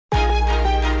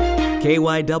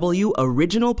KYW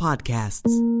Original Podcasts.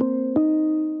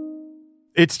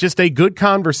 It's just a good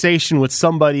conversation with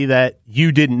somebody that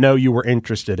you didn't know you were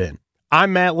interested in.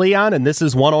 I'm Matt Leon, and this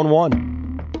is One on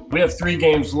One. We have 3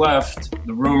 games left.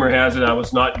 The rumor has it I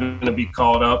was not going to be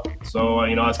called up. So,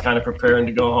 I was kind of preparing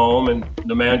to go home, and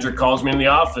the manager calls me in the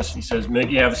office. He says,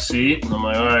 "Mickey, have a seat." And I'm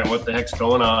like, all right, what the heck's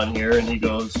going on here? And he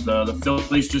goes, the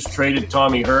Phillies just traded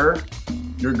Tommy Herr.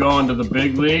 You're going to the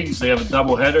big leagues. They have a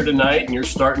doubleheader tonight, and you're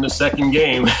starting the second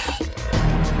game.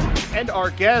 And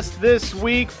our guest this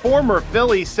week, former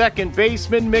Phillies second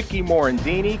baseman Mickey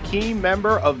Morandini, key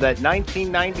member of that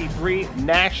 1993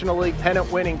 National League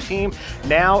pennant-winning team,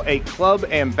 now a club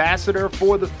ambassador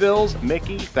for the Phils.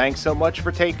 Mickey, thanks so much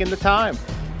for taking the time.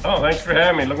 Oh, thanks for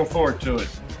having me. Looking forward to it.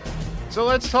 So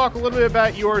let's talk a little bit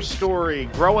about your story.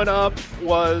 Growing up,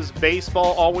 was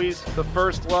baseball always the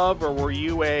first love, or were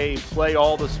you a play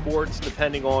all the sports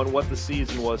depending on what the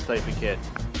season was type of kid?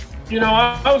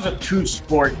 I was a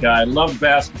 2-sport guy. I loved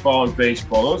basketball and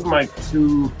baseball. Those are my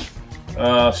 2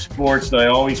 sports that I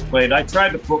always played. I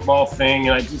tried the football thing,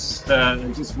 and I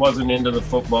just wasn't into the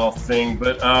football thing.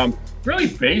 But really,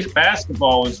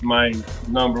 basketball was my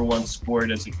number 1 sport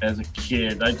as a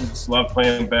kid. I just loved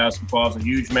playing basketball. I was a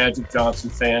huge Magic Johnson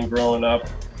fan growing up.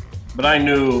 But I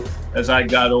knew as I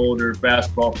got older,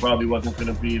 basketball probably wasn't going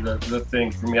to be the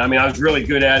thing for me. I was really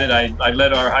good at it. I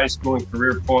led our high school in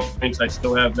career points. I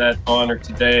still have that honor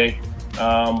today.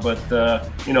 But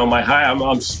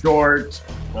I'm short.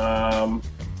 I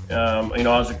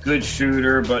was a good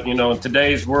shooter. But, in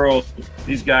today's world,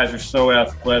 these guys are so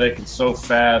athletic and so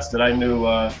fast that I knew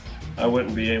I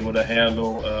wouldn't be able to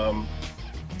handle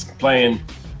playing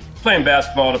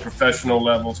basketball at a professional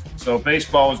level. So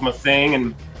baseball was my thing,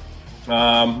 and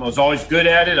I was always good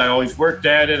at it. I always worked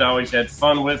at it. I always had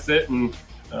fun with it. And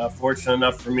fortunate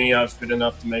enough for me, I was good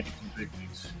enough to make it to the big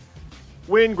leagues.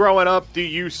 When growing up, do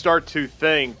you start to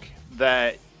think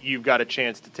that you've got a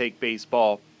chance to take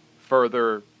baseball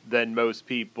further than most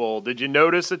people? Did you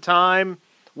notice a time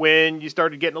when you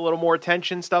started getting a little more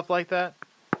attention, stuff like that?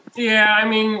 Yeah,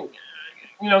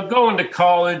 going to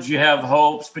college, you have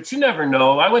hopes, but you never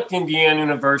know. I went to Indiana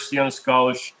University on a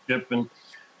scholarship, and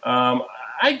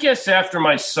I guess after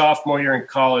my sophomore year in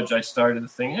college, I started to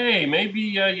think, hey, maybe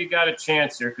you got a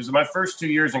chance here. Because my first 2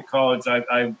 years in college,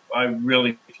 I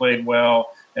really played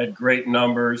well, had great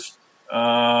numbers.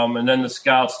 And then the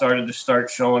scouts started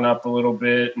showing up a little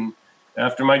bit. And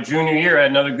after my junior year, I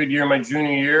had another good year my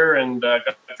junior year, and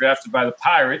got drafted by the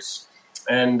Pirates.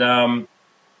 And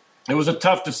it was a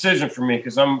tough decision for me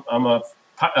because I'm a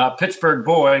Pittsburgh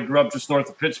boy. I grew up just north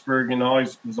of Pittsburgh and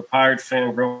always was a Pirates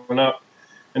fan growing up.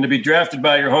 And to be drafted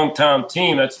by your hometown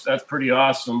team, that's pretty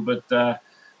awesome. But I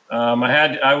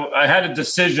had a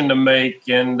decision to make,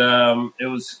 and I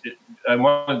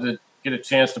wanted to get a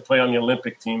chance to play on the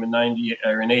Olympic team in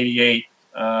 '88.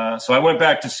 So I went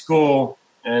back to school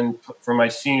and for my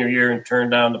senior year and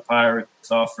turned down the Pirates'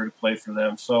 offer to play for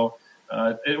them. So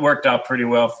it worked out pretty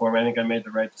well for me. I think I made the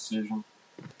right decision.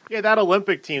 Yeah, that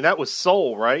Olympic team, that was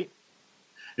Seoul, right?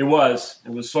 It was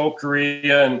Seoul,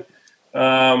 Korea,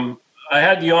 and I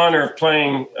had the honor of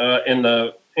playing in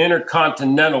the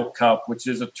Intercontinental Cup, which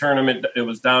is a tournament. It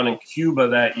was down in Cuba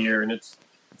that year, and it's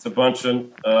a bunch of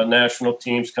national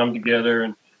teams come together,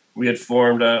 and we had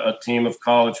formed a team of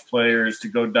college players to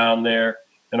go down there.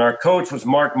 And our coach was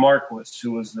Mark Marquis,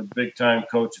 who was the big-time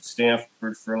coach at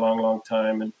Stanford for a long, long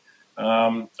time. And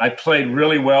I played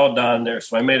really well down there,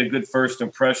 so I made a good first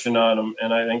impression on him,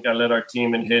 and I think I led our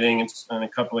team in hitting in a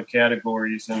couple of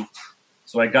categories. And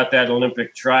so I got that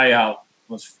Olympic tryout.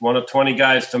 Was one of 20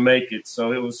 guys to make it.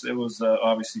 So it was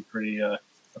obviously a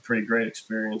pretty great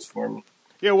experience for me.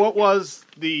 Yeah, what was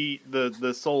the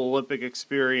Seoul Olympic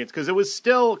experience? Because it was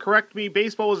still, correct me,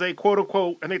 baseball was a quote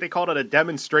unquote, I think they called it a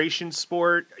demonstration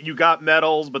sport. You got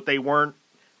medals, but they weren't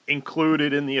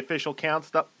included in the official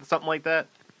count, something like that.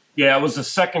 Yeah, it was the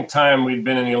second time we'd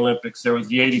been in the Olympics. There was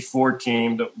the '84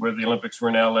 team where the Olympics were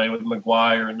in LA with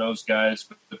McGuire and those guys.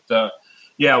 But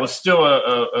yeah, it was still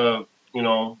a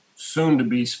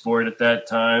soon-to-be sport at that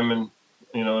time, and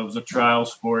it was a trial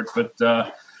sport. But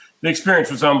the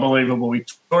experience was unbelievable. We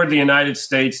toured the United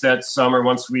States that summer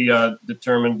once we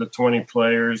determined the 20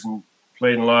 players and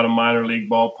played in a lot of minor league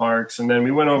ballparks. And then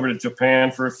we went over to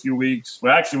Japan for a few weeks. We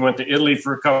actually went to Italy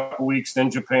for a couple weeks,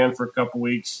 then Japan for a couple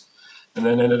weeks, and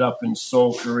then ended up in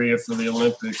Seoul, Korea for the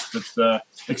Olympics. But the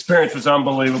experience was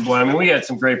unbelievable. I mean, we had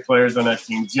some great players on that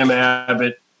team: Jim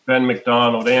Abbott, Ben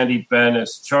McDonald, Andy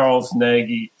Bennis, Charles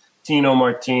Nagy, Tino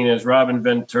Martinez, Robin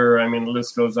Ventura. I mean, the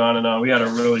list goes on and on. We had a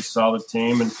really solid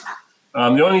team. And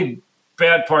the only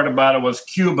bad part about it was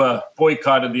Cuba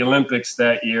boycotted the Olympics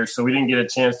that year, so we didn't get a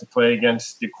chance to play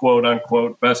against the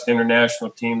quote-unquote best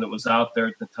international team that was out there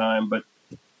at the time. But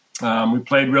we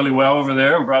played really well over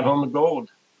there and brought home the gold.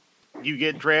 You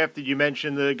get drafted. You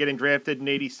mentioned getting drafted in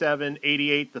 87,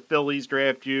 88. The Phillies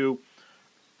draft you.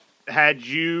 Had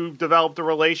you developed a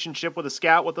relationship with a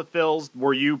scout with the Phils?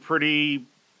 Were you pretty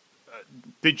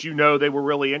did you know they were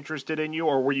really interested in you,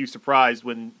 or were you surprised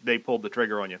when they pulled the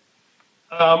trigger on you?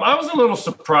 I was a little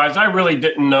surprised. I really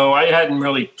didn't know. I hadn't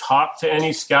really talked to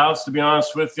any scouts, to be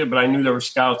honest with you, but I knew there were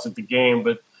scouts at the game.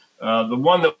 But the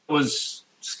one that was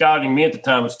scouting me at the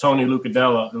time was Tony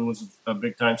Lucadella, who was a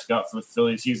big-time scout for the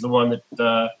Phillies. He's the one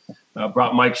that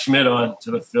brought Mike Schmidt on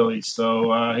to the Phillies,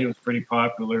 so he was pretty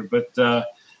popular. But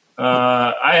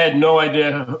I had no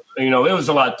idea. You know, it was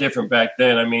a lot different back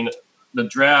then. I mean, the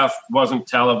draft wasn't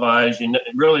televised.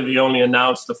 They only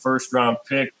announced the first-round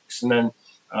picks, and then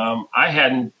I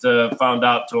hadn't found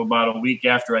out till about a week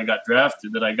after I got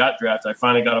drafted that I got drafted. I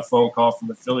finally got a phone call from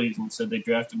the Phillies and said they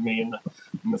drafted me in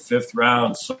the 5th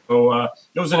round. So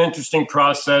it was an interesting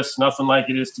process, nothing like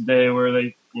it is today where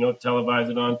they, televise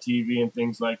it on TV and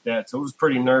things like that. So it was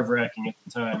pretty nerve-wracking at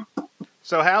the time.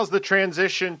 So how's the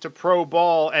transition to pro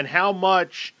ball, and how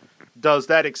much does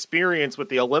that experience with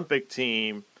the Olympic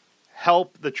team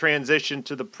help the transition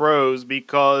to the pros?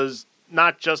 Because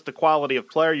not just the quality of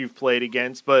player you've played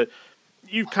against, but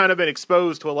you've kind of been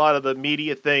exposed to a lot of the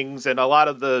media things and a lot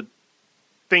of the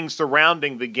things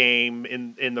surrounding the game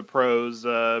in the pros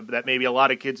that maybe a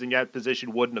lot of kids in that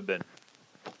position wouldn't have been.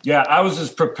 Yeah, I was as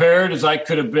prepared as I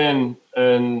could have been,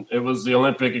 and it was the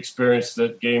Olympic experience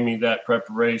that gave me that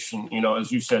preparation.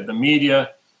 As you said, the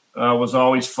media was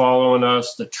always following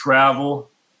us. The travel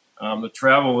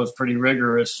was pretty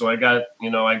rigorous, so I got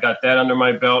that under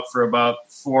my belt for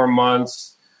about 4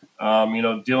 months.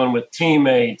 Dealing with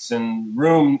teammates and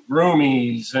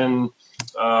roomies and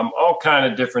all kind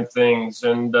of different things,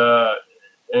 and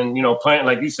playing,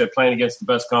 like you said, playing against the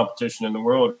best competition in the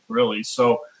world, really.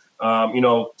 So.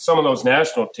 Some of those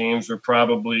national teams are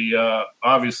probably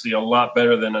obviously a lot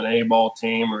better than an A-ball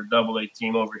team or AA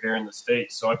team over here in the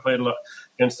States. So I played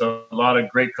against a lot of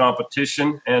great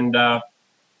competition, and I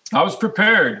was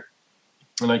prepared.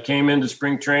 And I came into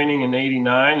spring training in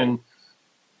 '89 and,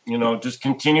 just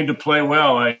continued to play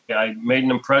well. I made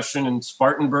an impression in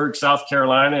Spartanburg, South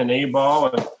Carolina in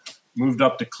A-ball, and moved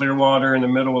up to Clearwater in the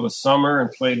middle of the summer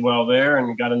and played well there,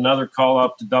 and got another call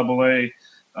up to AA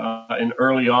in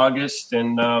early August,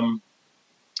 and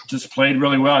just played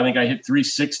really well. I think I hit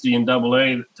 360 in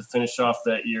AA to finish off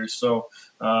that year. So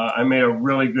I made a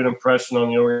really good impression on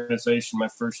the organization my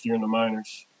first year in the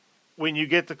minors. When you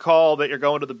get the call that you're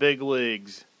going to the big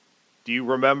leagues, do you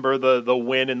remember the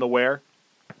when and the where?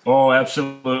 Oh,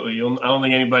 absolutely. I don't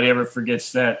think anybody ever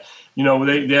forgets that.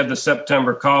 They have the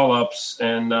September call-ups,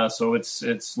 and so it's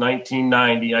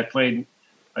 1990. I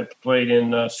played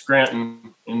in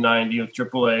Scranton in '90 with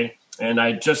AAA, and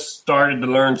I just started to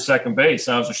learn second base.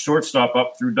 I was a shortstop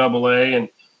up through AA, and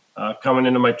coming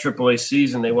into my AAA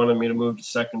season, they wanted me to move to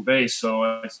second base. So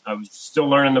I was still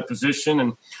learning the position,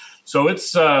 and so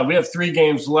it's we have 3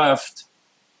 games left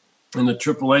in the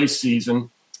AAA season,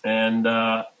 and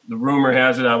the rumor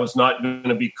has it I was not going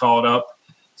to be called up.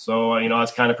 So I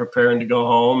was kind of preparing to go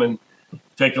home and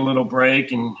take a little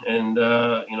break and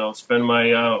spend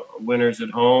my winters at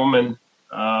home. And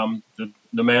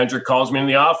the manager calls me in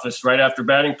the office right after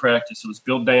batting practice. It was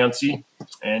Bill Dancy,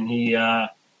 and he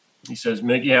says,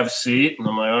 "Mickey, have a seat." And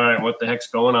I'm like, "All right, what the heck's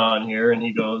going on here?" And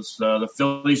he goes, "The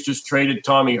Phillies just traded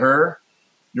Tommy Herr.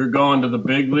 You're going to the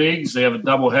big leagues. They have a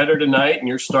doubleheader tonight, and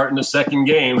you're starting the second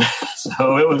game."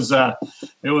 So it was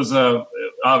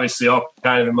obviously all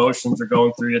kind of emotions are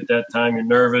going through you at that time. You're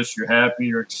nervous, you're happy,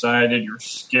 you're excited, you're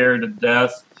scared to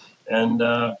death. And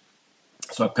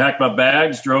so I packed my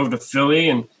bags, drove to Philly,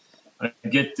 and I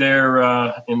get there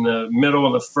in the middle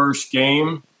of the first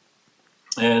game,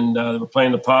 and they were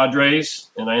playing the Padres,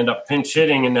 and I end up pinch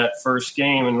hitting in that first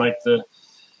game, and I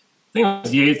think it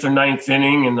was the 8th or 9th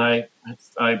inning, and I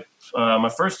my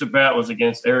first at bat was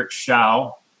against Eric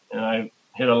Shaw, and I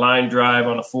hit a line drive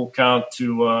on a full count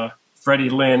to Freddie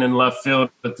Lynn in left field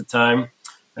at the time.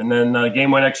 And then the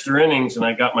game went extra innings, and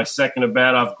I got my second at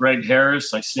bat off Greg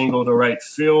Harris. I singled to right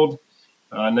field.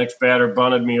 Next batter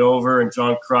bunted me over, and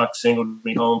John Kruk singled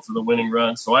me home for the winning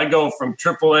run. So I go from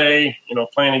AAA,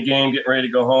 playing a game, getting ready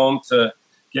to go home, to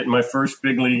getting my first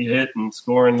big league hit and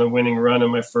scoring the winning run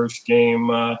in my first game,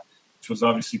 which was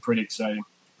obviously pretty exciting.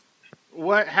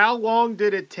 How long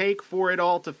did it take for it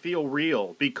all to feel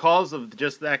real because of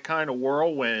just that kind of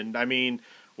whirlwind? I mean,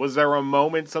 Was there a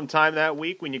moment sometime that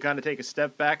week when you kind of take a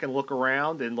step back and look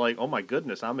around and like, oh my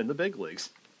goodness, I'm in the big leagues?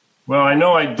 Well, I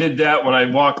know I did that when I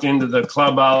walked into the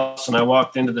clubhouse and I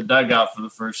walked into the dugout for the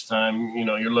first time. You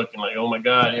know, you're looking like, oh my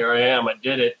God, here I am, I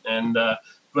did it. And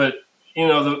but you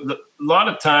know, a lot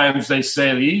of times they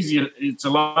say it's a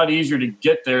lot easier to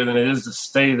get there than it is to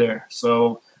stay there.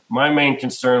 So my main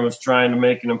concern was trying to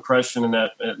make an impression in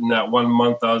that 1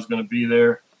 month I was going to be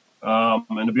there.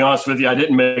 And to be honest with you, I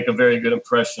didn't make a very good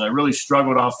impression. I really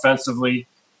struggled offensively.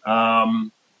 I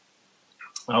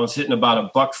was hitting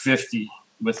about $150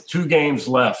 with 2 games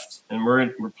left, and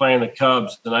we're playing the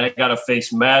Cubs, and I got to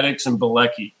face Maddox and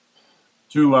Bilecki,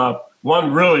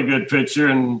 one really good pitcher,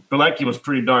 and Bilecki was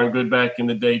pretty darn good back in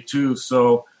the day too.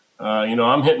 So,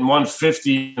 I'm hitting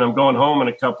 150, and I'm going home in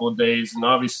a couple of days, and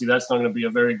obviously that's not going to be a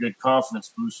very good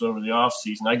confidence boost over the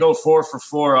offseason. I go 4 for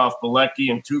 4 off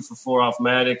Bilecki and 2 for 4 off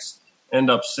Maddox, end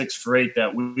up 6 for 8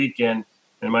 that weekend,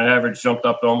 and my average jumped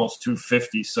up to almost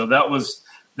 250. So that was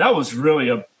really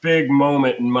a big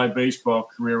moment in my baseball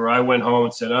career where I went home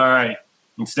and said, all right,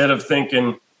 instead of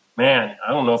thinking, man,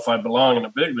 I don't know if I belong in the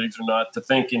big leagues or not, to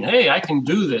thinking, hey, I can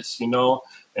do this, and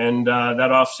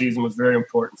that offseason was very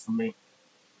important for me.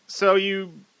 So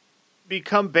you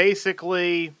become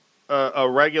basically a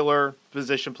regular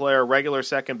position player, a regular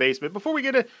second baseman. Before we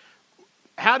get to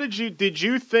did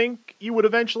you think you would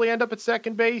eventually end up at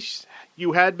second base?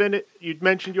 You'd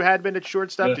mentioned you had been at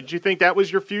shortstop. Yeah. Did you think that was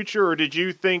your future, or did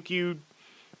you think you'd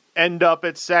end up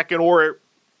at second, or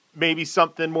maybe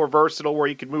something more versatile where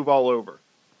you could move all over?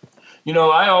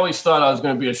 I always thought I was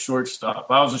going to be a shortstop.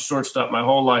 I was a shortstop my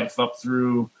whole life up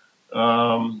through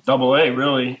Double-A,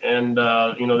 really. And,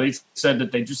 they said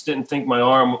that they just didn't think my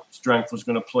arm strength was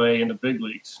going to play in the big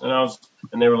leagues.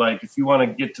 And they were like, if you want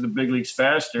to get to the big leagues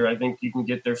faster, I think you can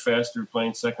get there faster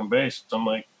playing second base. So I'm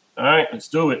like, all right, let's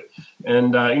do it.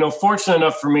 And, fortunate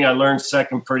enough for me, I learned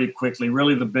second pretty quickly.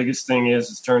 Really the biggest thing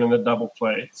is turning the double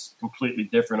play. It's completely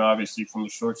different, obviously, from the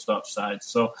shortstop side.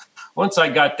 So once I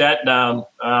got that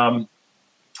down,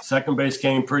 second base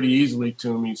came pretty easily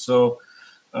to me. So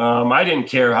I didn't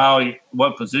care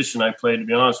what position I played, to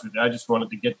be honest with you. I just wanted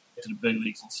to get to the big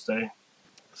leagues and stay.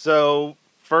 So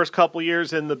first couple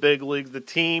years in the big leagues, the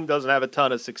team doesn't have a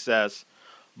ton of success.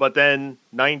 But then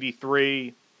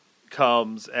 93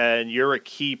 comes, and you're a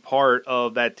key part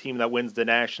of that team that wins the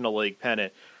National League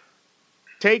pennant.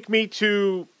 Take me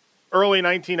to early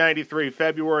 1993,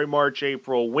 February, March,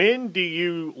 April. When do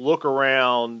you look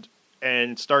around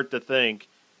and start to think,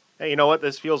 hey, you know what,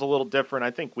 this feels a little different.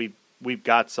 I think we've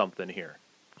got something here.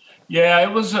 Yeah,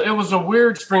 it was a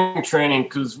weird spring training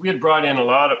because we had brought in a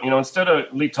lot of, instead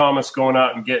of Lee Thomas going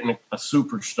out and getting a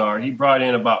superstar, he brought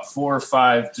in about 4 or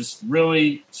 5 just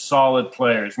really solid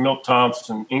players. Milt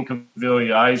Thompson,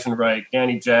 Incaviglia, Eisenreich,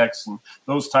 Danny Jackson,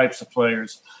 those types of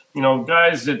players.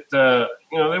 Guys that,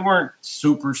 they weren't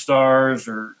superstars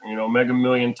or, mega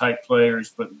million type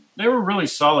players, but they were really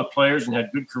solid players and had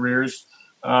good careers.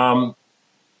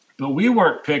 But we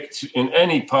weren't picked in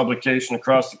any publication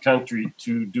across the country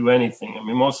to do anything. I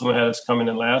mean, most of them had us coming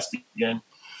in last again.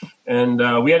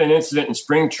 And we had an incident in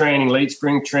spring training, late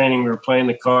spring training. We were playing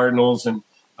the Cardinals, and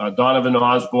Donovan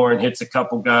Osborne hits a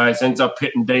couple guys, ends up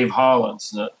hitting Dave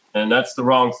Hollins. And that's the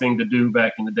wrong thing to do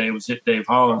back in the day, was hit Dave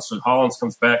Hollins. So Hollins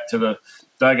comes back to the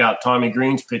dugout. Tommy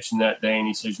Green's pitching that day, and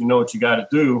he says, you know what you got to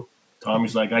do?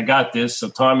 Tommy's like, I got this. So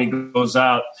Tommy goes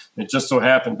out. And it just so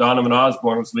happened Donovan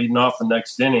Osborne was leading off the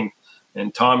next inning,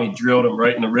 and Tommy drilled him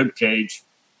right in the rib cage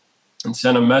and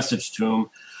sent a message to him.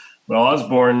 Well,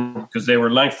 Osborne, because they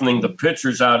were lengthening the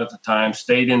pitchers out at the time,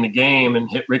 stayed in the game and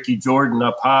hit Ricky Jordan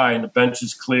up high, and the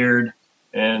benches cleared,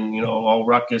 and, all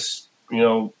ruckus,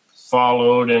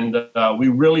 followed. And we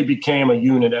really became a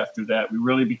unit after that. We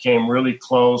really became really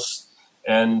close.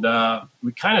 And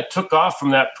we kind of took off from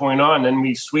that point on. Then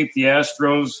we sweep the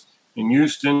Astros in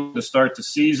Houston to start the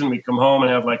season. We come home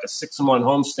and have like a 6-1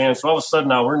 homestand. So all of a sudden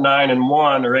now we're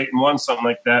 9-1 or 8-1, something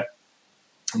like that.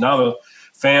 And now the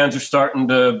fans are starting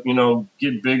to,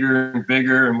 get bigger and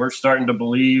bigger, and we're starting to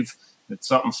believe that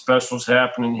something special is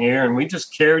happening here. And we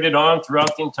just carried it on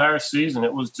throughout the entire season.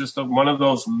 It was just one of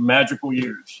those magical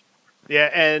years.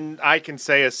 Yeah, and I can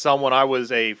say as someone, I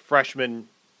was a freshman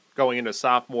going into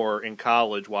sophomore in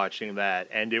college watching that,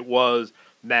 and it was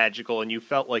magical, and you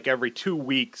felt like every 2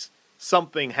 weeks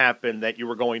something happened that you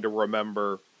were going to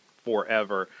remember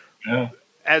forever. Yeah.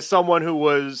 As someone who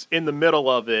was in the middle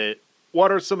of it,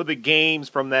 what are some of the games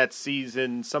from that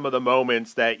season, some of the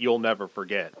moments that you'll never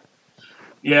forget?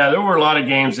 Yeah, there were a lot of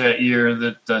games that year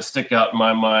that stick out in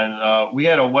my mind. We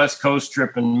had a West Coast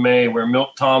trip in May where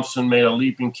Milt Thompson made a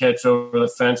leaping catch over the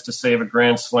fence to save a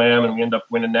grand slam, and we ended up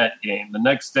winning that game. The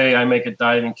next day, I make a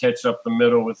diving catch up the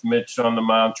middle with Mitch on the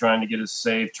mound trying to get a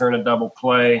save, turn a double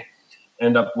play,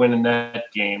 end up winning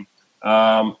that game.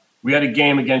 We had a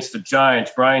game against the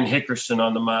Giants. Brian Hickerson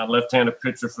on the mound, left-handed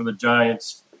pitcher for the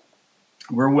Giants.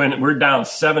 We're down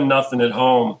 7-0 at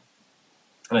home.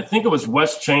 And I think it was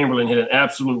Wes Chamberlain hit an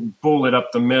absolute bullet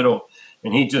up the middle,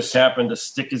 and he just happened to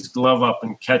stick his glove up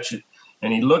and catch it.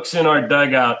 And he looks in our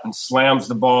dugout and slams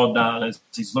the ball down as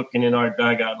he's looking in our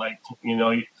dugout,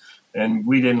 and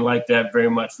we didn't like that very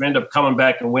much. We ended up coming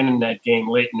back and winning that game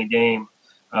late in the game.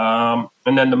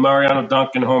 And then the Mariano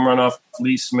Duncan home run off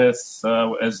Lee Smith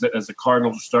as the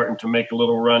Cardinals were starting to make a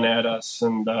little run at us.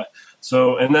 And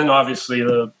then obviously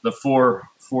the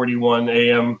 4:41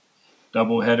 a.m.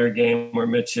 doubleheader game where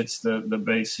Mitch hits the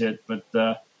base hit. But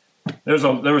there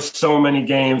were so many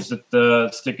games that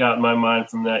stick out in my mind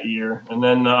from that year. And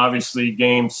then obviously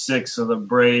Game 6 of the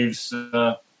Braves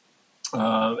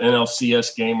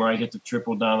NLCS game where I hit the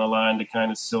triple down the line to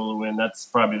kind of seal the win. That's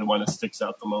probably the one that sticks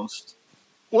out the most.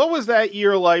 What was that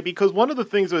year like? Because one of the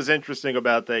things that was interesting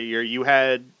about that year, you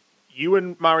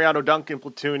and Mariano Duncan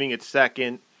platooning at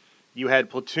second. You had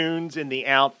platoons in the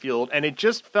outfield, and it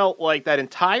just felt like that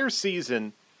entire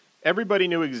season, everybody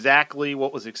knew exactly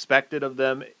what was expected of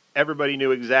them. Everybody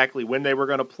knew exactly when they were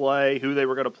going to play, who they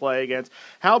were going to play against.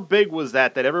 How big was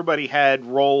that everybody had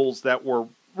roles that were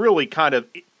really kind of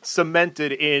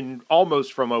cemented in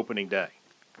almost from opening day?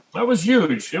 That was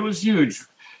huge. It was huge.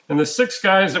 And the 6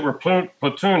 guys that were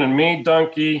platooning, me,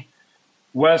 Dunkey,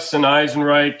 Wes and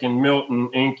Eisenreich, and Milton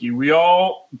Inky, we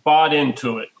all bought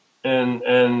into it.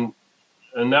 And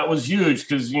that was huge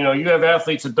because, you have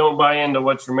athletes that don't buy into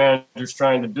what your manager's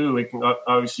trying to do. It can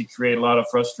obviously create a lot of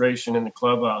frustration in the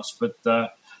clubhouse. But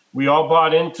we all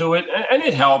bought into it, and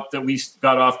it helped that we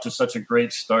got off to such a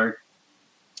great start.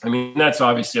 I mean, that's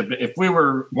obviously if we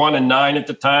were 1-9 at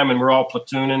the time and we're all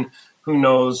platooning, who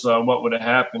knows what would have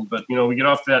happened. But, we get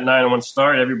off to that 9-1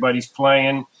 start. Everybody's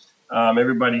playing.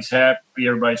 Everybody's happy.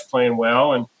 Everybody's playing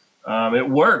well. And it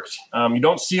worked. You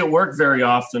don't see it work very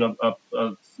often,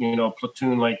 a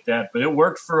platoon like that. But it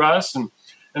worked for us. And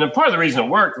then part of the reason it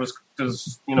worked was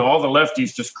because, all the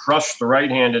lefties just crushed the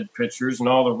right-handed pitchers and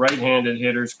all the right-handed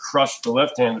hitters crushed the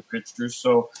left-handed pitchers.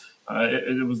 So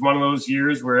it was one of those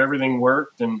years where everything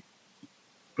worked.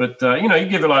 But you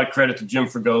give a lot of credit to Jim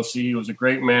Fregosi. He was a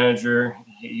great manager.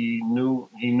 He knew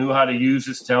how to use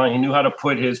his talent. He knew how to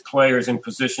put his players in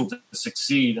position to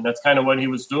succeed, and that's kind of what he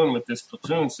was doing with this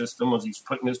platoon system. Was he's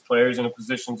putting his players in a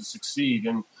position to succeed,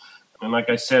 and like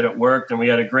I said, it worked. And we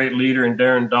had a great leader in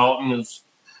Darren Dalton, who's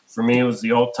for me was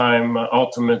the all-time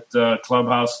ultimate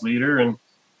clubhouse leader. And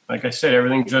like I said,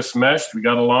 everything just meshed. We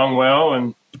got along well,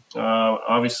 and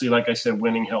obviously, like I said,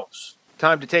 winning helps.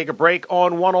 Time to take a break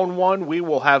on One-on-One. We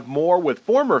will have more with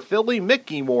former Philly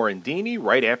Mickey Morandini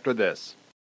right after this.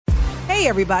 Hey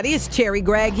everybody, it's Cherry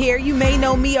Gregg here. You may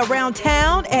know me around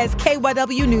town as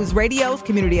KYW News Radio's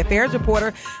community affairs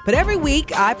reporter, but every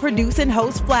week I produce and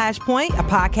host Flashpoint, a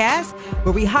podcast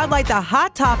where we highlight the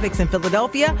hot topics in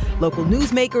Philadelphia, local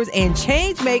newsmakers and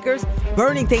change makers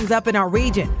burning things up in our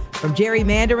region. From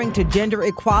gerrymandering to gender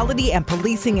equality and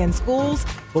policing in schools,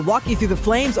 we'll walk you through the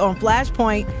flames on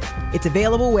Flashpoint. It's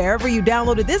available wherever you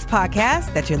downloaded this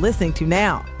podcast that you're listening to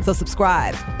now. So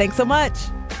subscribe. Thanks so much.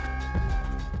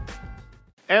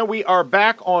 And we are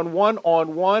back on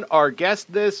One-on-One. Our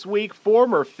guest this week,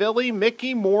 former Philly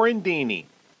Mickey Morandini.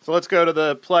 So let's go to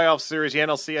the playoff series, the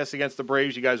NLCS against the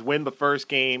Braves. You guys win the first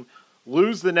game,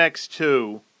 lose the next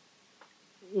 2.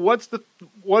 What's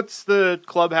the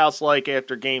clubhouse like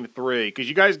after Game 3? Because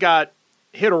you guys got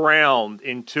hit around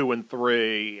in 2 and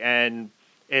 3, and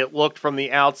it looked from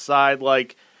the outside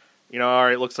like, all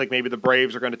right, it looks like maybe the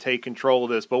Braves are going to take control of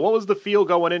this. But what was the feel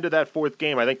going into that 4th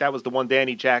game? I think that was the one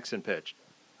Danny Jackson pitched.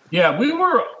 Yeah, we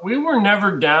were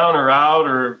never down or out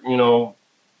or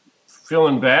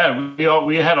feeling bad.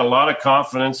 We had a lot of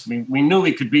confidence. We knew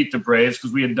we could beat the Braves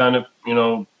because we had done it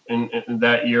in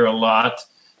that year a lot,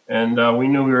 and we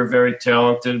knew we were very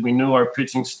talented. We knew our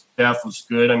pitching staff was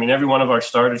good. I mean, every one of our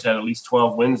starters had at least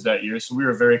 12 wins that year, so we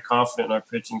were very confident in our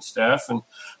pitching staff, and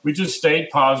we just stayed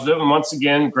positive. And once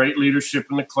again, great leadership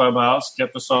in the clubhouse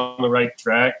kept us on the right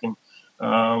track, and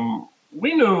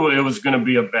we knew it was going to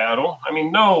be a battle. I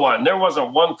mean, there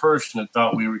wasn't one person that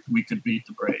thought we could beat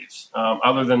the Braves,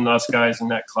 other than us guys in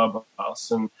that clubhouse.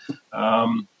 And I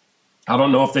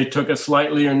don't know if they took us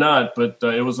lightly or not, but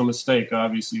it was a mistake,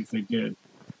 obviously, if they did.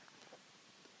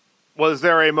 Was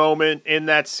there a moment in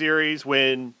that series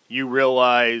when you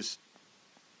realized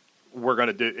we're going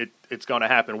to do it. It's going to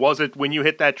happen. Was it when you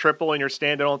hit that triple and you're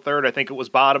standing on third? I think it was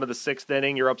bottom of the 6th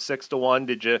inning. You're up 6-1.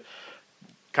 Did you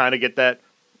kind of get that?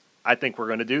 I think we're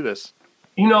going to do this.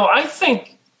 I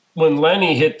think when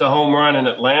Lenny hit the home run in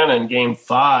Atlanta in Game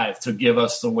 5 to give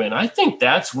us the win, I think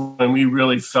that's when we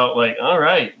really felt like, all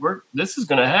right, this is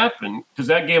going to happen, because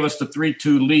that gave us the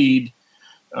 3-2 lead,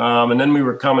 and then we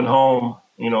were coming home,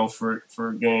 for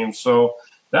a game. So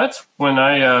that's when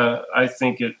I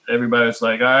think everybody was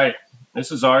like, all right,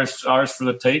 this is ours for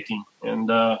the taking. And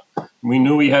we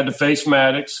knew we had to face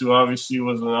Maddox, who obviously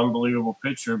was an unbelievable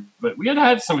pitcher, but we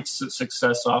had some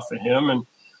success off of him. And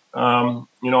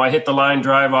I hit the line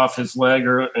drive off his leg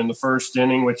in the 1st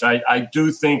inning, which I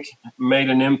do think made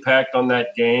an impact on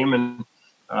that game. And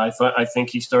I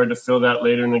think he started to feel that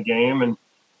later in the game. And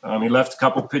he left a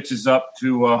couple pitches up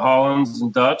to Hollins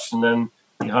and Dutch, and then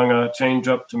he hung a change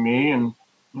up to me. And,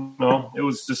 it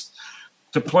was just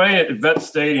to play at Vet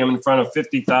Stadium in front of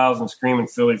 50,000 screaming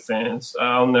Philly fans.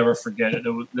 I'll never forget it.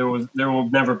 There will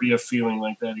never be a feeling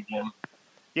like that again.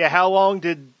 Yeah. How long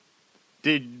did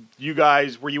you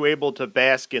guys, were you able to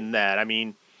bask in that? I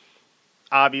mean,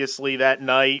 obviously that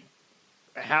night,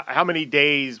 how many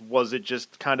days was it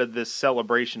just kind of this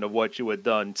celebration of what you had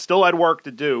done? Still had work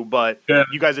to do, but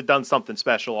you guys had done something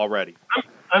special already.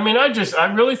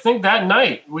 I really think that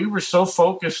night we were so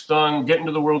focused on getting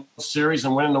to the World Series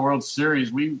and winning the World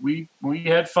Series. We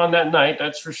had fun that night,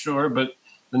 that's for sure. But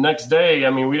the next day,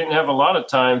 we didn't have a lot of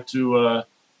time to,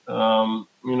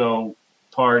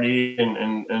 party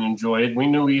and enjoy it. We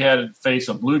knew we had to face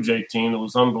a Blue Jay team that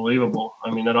was unbelievable.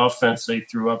 That offense they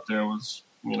threw up there was,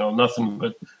 nothing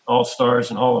but all-stars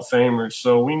and Hall of Famers.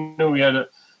 So we knew we had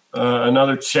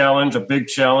another challenge, a big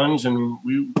challenge, and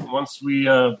once we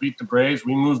beat the Braves,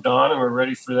 we moved on and we're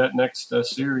ready for that next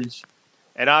series.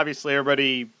 And obviously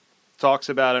everybody talks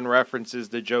about and references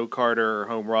the Joe Carter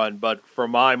home run, but for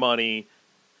my money,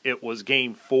 it was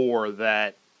Game 4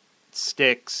 that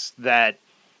sticks, that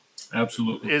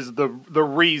absolutely is the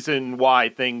reason why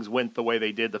things went the way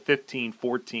they did, the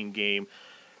 15-14 game.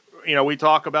 We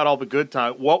talk about all the good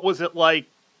time. What was it like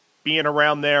being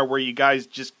around there where you guys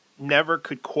just never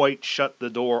could quite shut the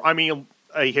door?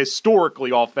 A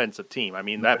historically offensive team.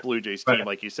 That Blue Jays team,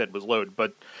 like you said, was loaded.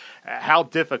 But how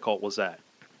difficult was that?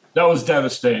 That was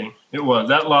devastating. It was.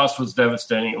 That loss was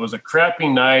devastating. It was a crappy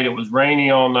night. It was rainy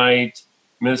all night,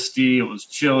 misty. It was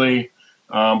chilly.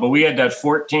 But we had that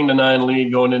 14-9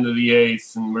 lead going into the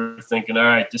 8th, and we're thinking, all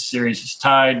right, this series is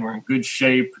tied. We're in good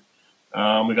shape.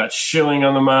 We got Schilling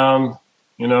on the mound,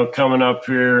 coming up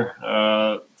here.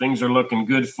 Things are looking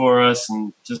good for us,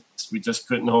 and we just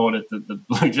couldn't hold it. The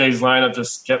Blue Jays lineup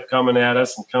just kept coming at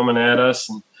us,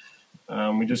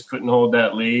 and we just couldn't hold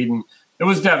that lead. And it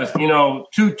was devastating.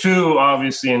 2-2,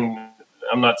 obviously, and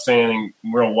I'm not saying anything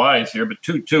real wise here, but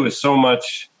 2-2 is so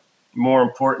much more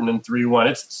important than 3-1.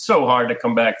 It's so hard to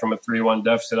come back from a 3-1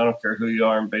 deficit. I don't care who you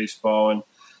are in baseball.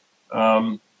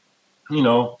 And,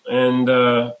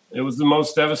 it was the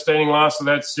most devastating loss of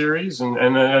that series.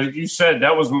 And as you said,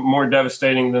 that was more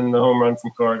devastating than the home run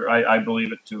from Carter. I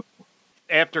believe it too.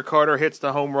 After Carter hits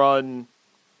the home run,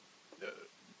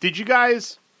 did you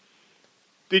guys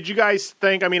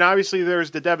think, obviously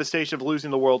there's the devastation of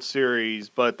losing the World Series,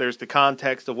 but there's the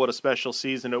context of what a special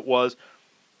season it was.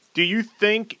 Do you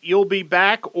think you'll be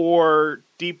back, or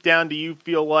deep down do you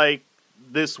feel like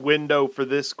this window for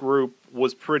this group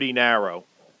was pretty narrow?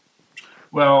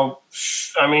 Well,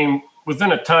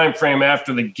 within a time frame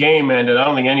after the game ended, I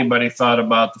don't think anybody thought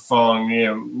about the following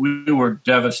year. We were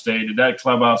devastated. That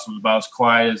clubhouse was about as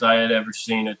quiet as I had ever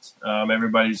seen it.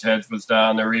 Everybody's heads was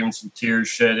down. There were even some tears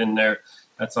shed in there.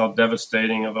 That's how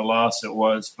devastating of a loss it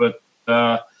was. But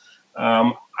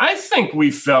I think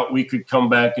we felt we could come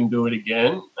back and do it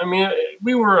again.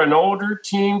 We were an older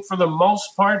team for the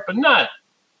most part, but not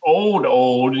old,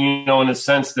 in the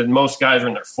sense that most guys are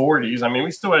in their 40s.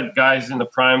 We still had guys in the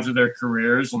primes of their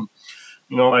careers, and,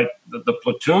 like the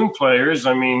platoon players,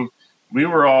 we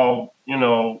were all,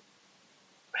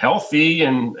 healthy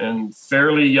and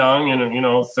fairly young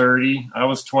and, 30. I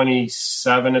was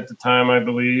 27 at the time, I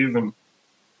believe. And,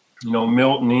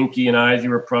 Milton, Inky, and Ivy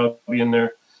were probably in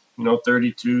their,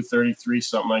 32, 33,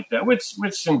 something like that, which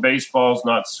in baseball is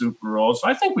not super old. So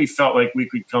I think we felt like we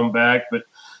could come back, but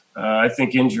I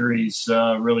think injuries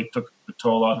really took a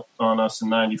toll on us in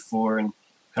 94 and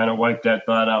kind of wiped that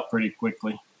thought out pretty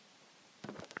quickly.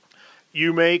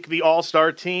 You make the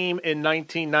All-Star team in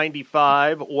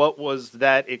 1995. What was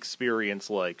that experience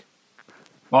like?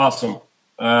 Awesome.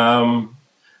 You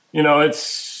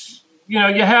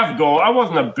have goal. I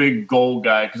wasn't a big goal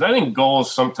guy because I think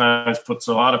goals sometimes puts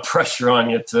a lot of pressure on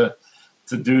you to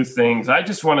to do things. I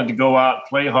just wanted to go out,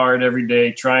 play hard every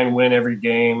day, try and win every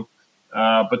game.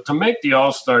 But to make the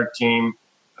All-Star team,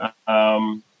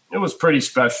 it was pretty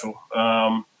special.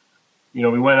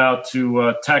 We went out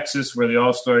to Texas where the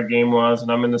All-Star game was,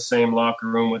 and I'm in the same locker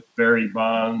room with Barry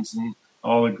Bonds and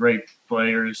all the great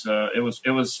players. It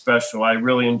was special. I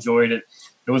really enjoyed it.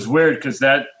 It was weird because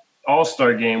that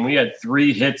All-Star game, we had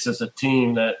 3 hits as a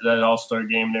team that All-Star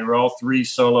game. They were all 3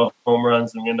 solo home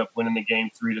runs, and we ended up winning the game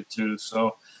 3-2.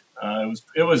 So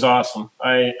it was awesome.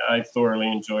 I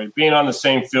thoroughly enjoyed being on the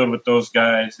same field with those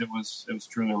guys. It was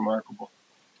truly remarkable.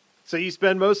 So you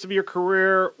spend most of your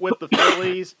career with the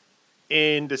Phillies.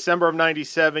 In December of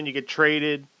 '97, you get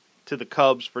traded to the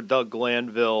Cubs for Doug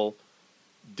Glanville.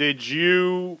 Did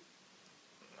you,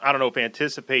 I don't know if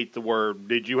anticipate the word,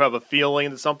 did you have a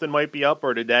feeling that something might be up,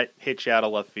 or did that hit you out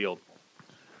of left field?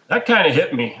 That kind of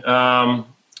hit me.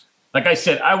 Like I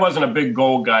said, I wasn't a big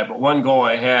goal guy, but one goal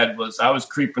I had was I was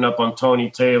creeping up on Tony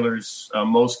Taylor's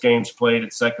most games played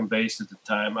at second base at the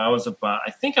time. I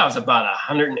think I was about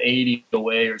 180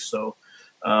 away or so.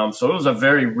 So it was a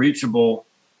very reachable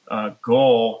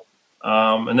goal.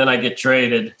 And then I get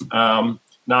traded. Now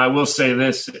I will say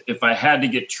this, if I had to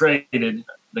get traded,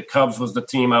 the Cubs was the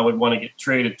team I would want to get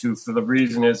traded to, for the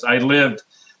reason is I lived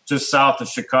just south of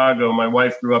Chicago. My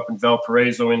wife grew up in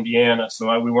Valparaiso, Indiana,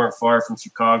 so we weren't far from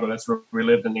Chicago. That's where we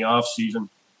lived in the off season.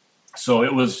 So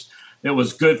it was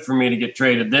good for me to get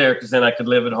traded there, because then I could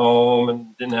live at home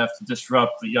and didn't have to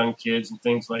disrupt the young kids and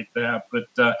things like that. But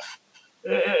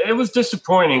it was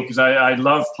disappointing because I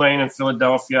loved playing in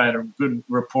Philadelphia. I had a good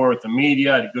rapport with the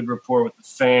media. I had a good rapport with the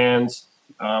fans.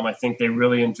 I think they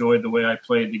really enjoyed the way I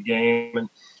played the game.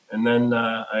 And then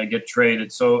I get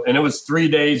traded. And it was 3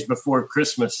 days before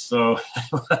Christmas. So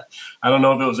I don't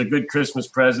know if it was a good Christmas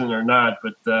present or not,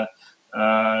 but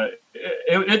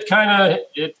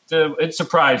it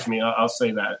surprised me. I'll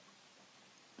say that.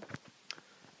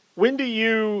 When do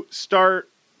you start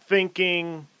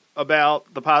thinking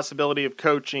about the possibility of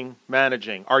coaching,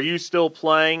 managing? Are you still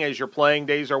playing as your playing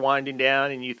days are winding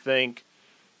down and you think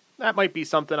that might be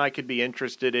something I could be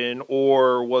interested in,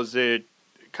 or was it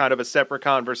kind of a separate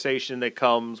conversation that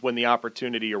comes when the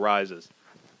opportunity arises?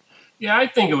 Yeah, I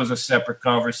think it was a separate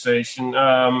conversation.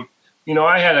 I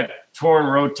had a torn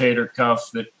rotator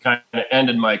cuff that kind of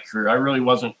ended my career. I really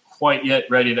wasn't quite yet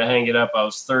ready to hang it up. I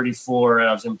was 34 and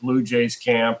I was in Blue Jays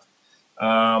camp,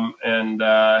 and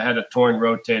I had a torn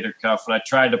rotator cuff, and I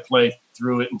tried to play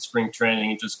through it in spring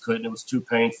training and just couldn't. It was too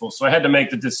painful. So I had to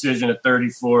make the decision at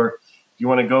 34. You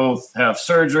want to go have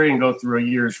surgery and go through a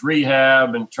year's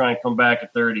rehab and try and come back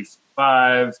at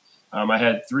 35. I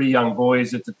had 3 young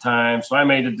boys at the time. So I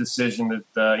made a decision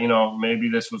that, maybe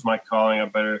this was my calling.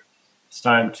 It's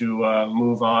time to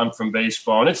move on from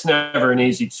baseball. And it's never an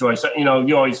easy choice.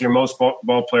 You always hear most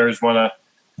ball players want to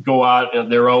go out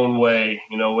their own way,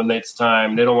 when it's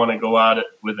time. They don't want to go out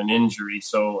with an injury.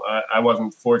 So I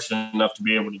wasn't fortunate enough to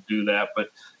be able to do that. But,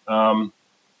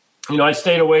 I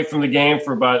stayed away from the game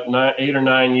for about 8 or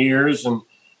 9 years, and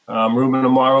Ruben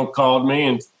Amaro called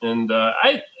me, and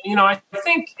I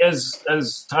think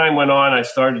as time went on, I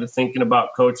started thinking about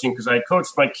coaching, because I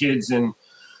coached my kids in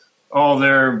all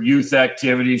their youth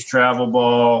activities, travel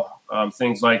ball,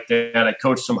 things like that. I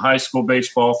coached some high school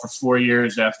baseball for 4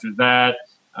 years after that.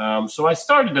 So I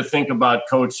started to think about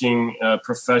coaching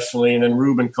professionally, and then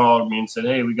Ruben called me and said,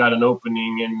 "Hey, we got an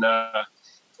opening in the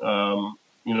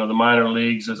minor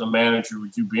leagues as a manager.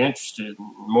 Would you be interested?" And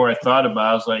the more I thought about it,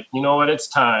 I was like, you know what, it's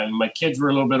time. My kids were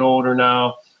a little bit older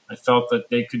now. I felt that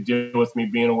they could deal with me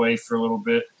being away for a little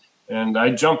bit, and I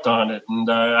jumped on it, and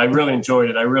I really enjoyed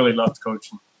it. I really loved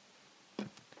coaching.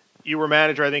 You were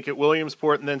manager, I think, at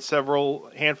Williamsport, and then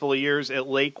handful of years at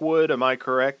Lakewood. Am I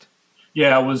correct?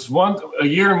 Yeah, it was a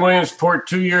year in Williamsport,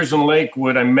 2 years in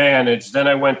Lakewood. I managed. Then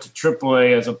I went to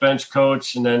AAA as a bench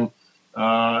coach, and then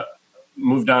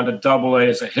moved on to AA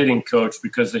as a hitting coach,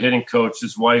 because the hitting coach,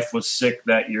 his wife was sick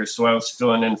that year, so I was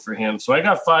filling in for him. So I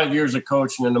got 5 years of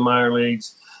coaching in the minor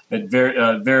leagues at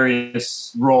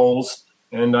various roles.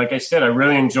 And like I said, I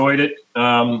really enjoyed it.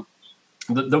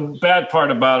 The bad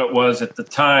part about it was, at the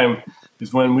time,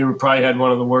 is when we probably had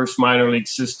one of the worst minor league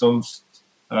systems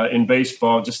in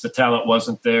baseball. Just the talent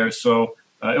wasn't there. So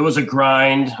it was a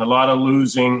grind, a lot of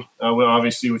losing,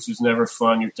 obviously, which is never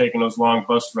fun. You're taking those long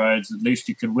bus rides. At least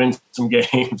you could win some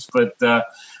games. But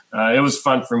it was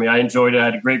fun for me. I enjoyed it. I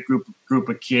had a great group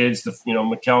of kids,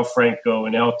 Maikel Franco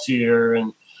and Altier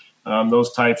and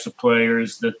those types of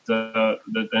players that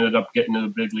ended up getting to the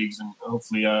big leagues. And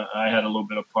hopefully I had a little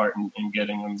bit of part in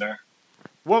getting them there.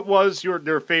 What was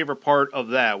their favorite part of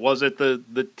that? Was it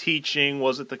the teaching?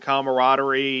 Was it the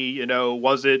camaraderie?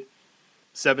 Was it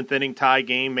seventh inning tie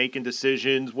game, making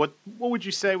decisions. What would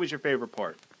you say was your favorite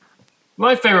part?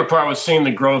 My favorite part was seeing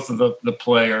the growth of the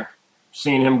player,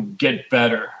 seeing him get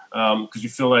better, because you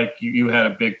feel like you had a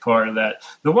big part of that.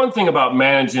 The one thing about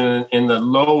managing in the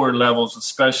lower levels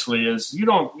especially is you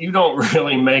don't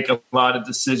really make a lot of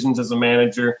decisions as a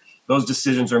manager. Those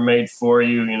decisions are made for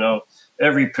you. You know,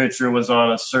 every pitcher was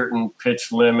on a certain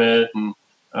pitch limit, and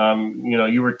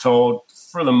you were told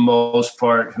for the most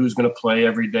part who's going to play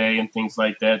every day and things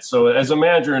like that. So as a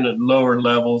manager in the lower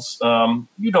levels,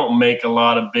 you don't make a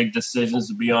lot of big decisions,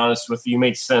 to be honest with you. You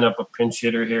may send up a pinch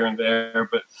hitter here and there,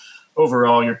 but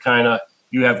overall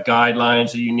you have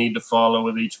guidelines that you need to follow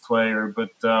with each player. But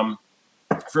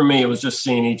for me, it was just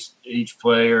seeing each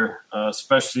player,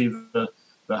 especially the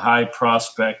high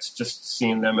prospects, just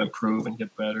seeing them improve and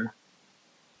get better.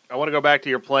 I want to go back to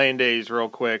your playing days real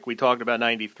quick. We talked about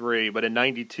 93, but in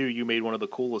 92 you made one of the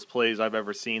coolest plays I've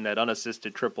ever seen, that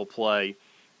unassisted triple play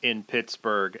in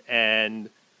Pittsburgh. And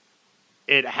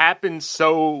it happened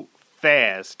so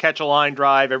fast. Catch a line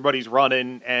drive, everybody's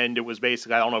running, and it was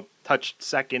basically, touch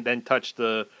second, then touch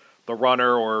the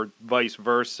runner or vice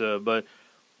versa. But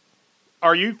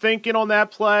are you thinking on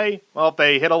that play, well, if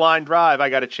they hit a line drive, I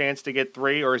got a chance to get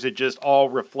 3, or is it just all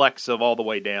reflexive all the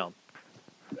way down?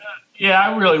 Yeah,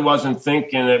 I really wasn't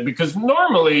thinking it, because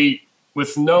normally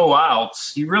with no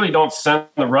outs, you really don't send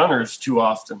the runners too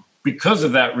often because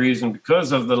of that reason,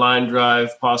 because of the line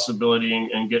drive possibility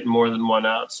and getting more than one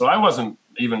out. So I wasn't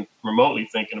even remotely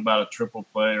thinking about a triple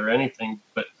play or anything.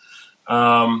 But,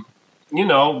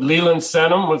 Leland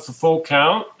sent him with the full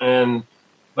count. And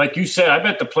like you said, I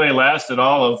bet the play lasted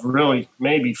all of really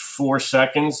maybe 4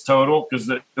 seconds total, because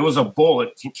it was a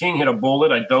bullet. King hit a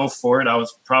bullet. I dove for it. I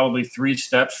was probably 3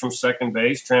 steps from second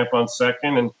base, Tramp on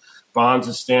second, and Bonds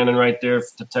is standing right there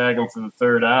to tag him for the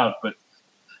third out. But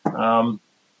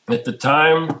at the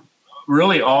time,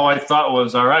 really all I thought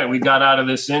was, all right, we got out of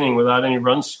this inning without any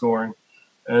runs scoring.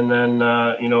 And then,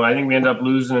 I think we ended up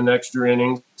losing in extra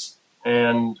innings.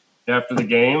 And after the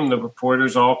game, the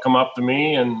reporters all come up to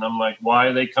me, and I'm like, why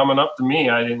are they coming up to me?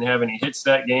 I didn't have any hits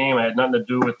that game. I had nothing to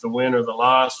do with the win or the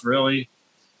loss, really.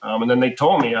 And then they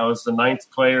told me I was the 9th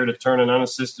player to turn an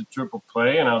unassisted triple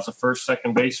play, and I was the first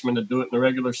second baseman to do it in the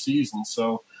regular season.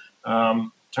 So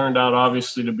turned out,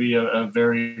 obviously, to be a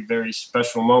very, very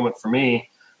special moment for me.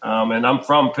 And I'm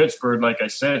from Pittsburgh, like I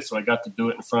said, so I got to do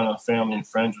it in front of family and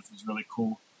friends, which was really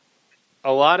cool.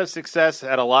 A lot of success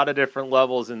at a lot of different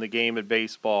levels in the game of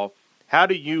baseball. How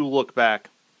do you look back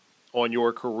on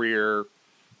your career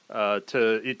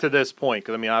to this point?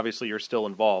 Because, obviously you're still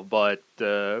involved, but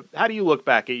how do you look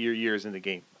back at your years in the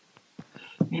game?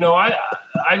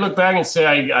 I look back and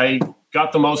say I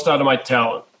got the most out of my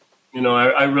talent.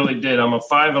 I really did. I'm a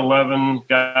 5'11"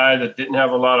 guy that didn't have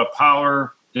a lot of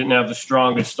power, didn't have the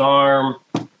strongest arm,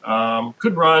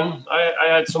 could run. I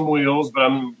had some wheels, but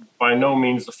I'm by no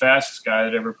means the fastest guy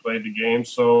that ever played the game.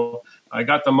 So I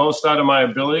got the most out of my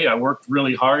ability. I worked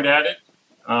really hard at it.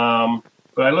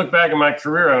 But I look back at my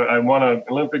career, I won an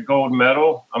Olympic gold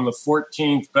medal. I'm the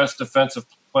 14th best defensive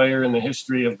player in the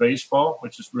history of baseball,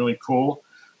 which is really cool.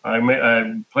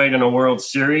 I played in a World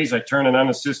Series. I turned an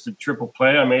unassisted triple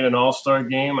play. I made an all-star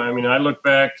game. I look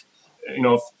back,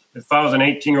 if I was an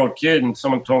 18-year-old kid and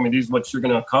someone told me these are what you're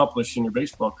going to accomplish in your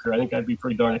baseball career, I think I'd be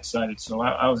pretty darn excited. So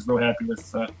I was real happy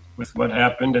with what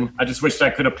happened, and I just wished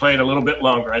I could have played a little bit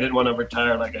longer. I didn't want to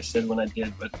retire, like I said, when I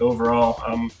did. But overall,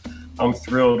 I'm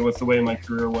thrilled with the way my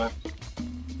career went.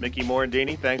 Mickey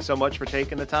Morandini, thanks so much for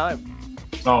taking the time.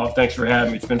 Oh, thanks for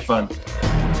having me. It's been fun.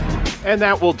 And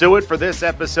that will do it for this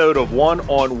episode of One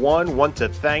on One. Want to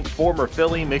thank former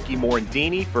Philly Mickey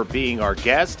Morandini for being our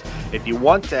guest. If you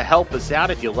want to help us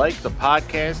out, if you like the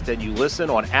podcast and you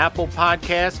listen on Apple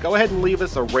Podcasts, go ahead and leave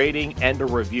us a rating and a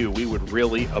review. We would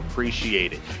really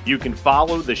appreciate it. You can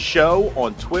follow the show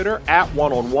on Twitter at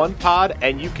OneOnOnePod,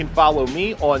 and you can follow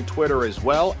me on Twitter as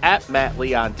well at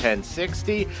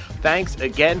MattLeon1060. Thanks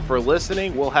again for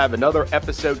listening. We'll have another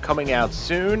episode coming out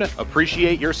soon.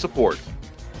 Appreciate your support.